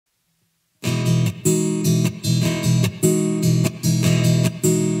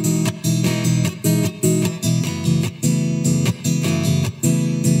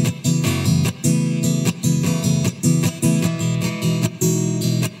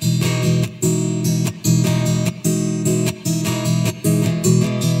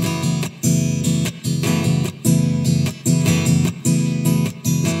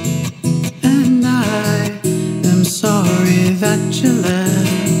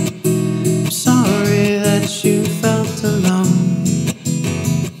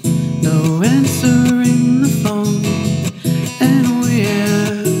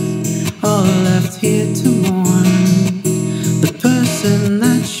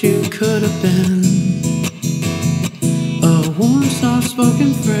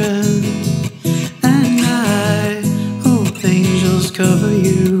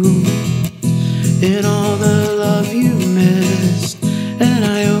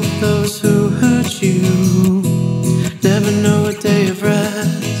hope those who hurt you never know a day of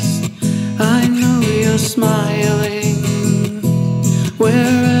rest. I know you're smiling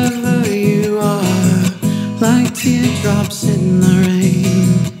wherever you are, like teardrops in the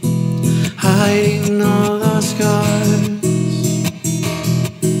rain, hiding all our scars.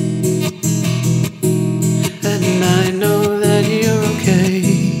 And I know that you're okay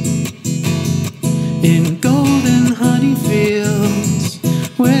in golden honey fields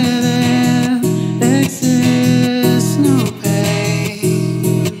where there exists no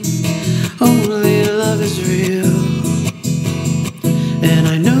pain. Only love is real, and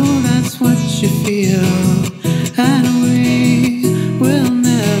I know that's what you feel. And we will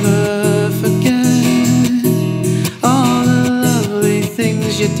never forget all the lovely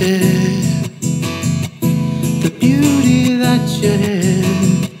things you did, the beauty that you hid.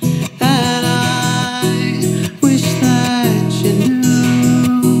 And I wish that you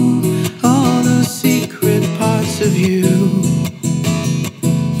knew all those secret parts of you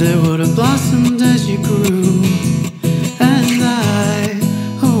that would have blossomed as you grew. And I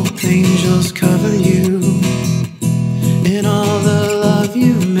hope angels cover you in all the love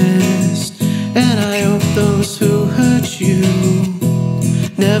you missed. And I hope those who hurt you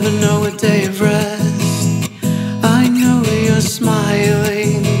never know a day of rest. I know you're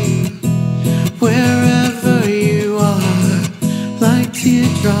smiling wherever you are, like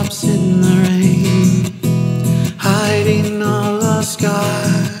teardrops in the rain, hiding all our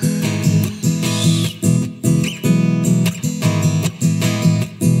scars.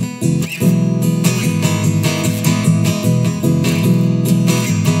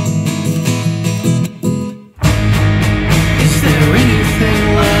 Is there anything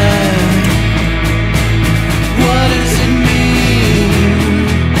left? What does it mean?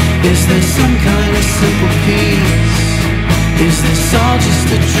 Is there some kind of simple peace? Is this all just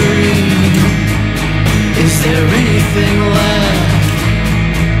a dream? Is there anything left?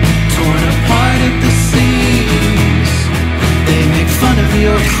 Torn apart at the seams, they make fun of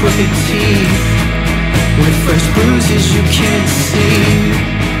your crooked teeth with fresh bruises you can't see.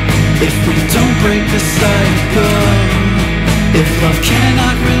 If we don't break the cycle, if love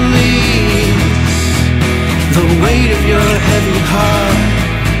cannot release the weight of your heavy heart,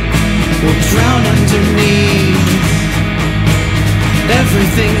 we'll drown underneath.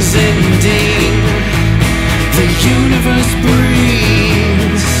 Everything's ending, the universe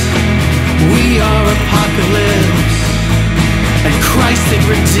breathes. We are apocalypse, and Christ it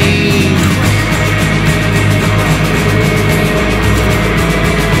redeemed.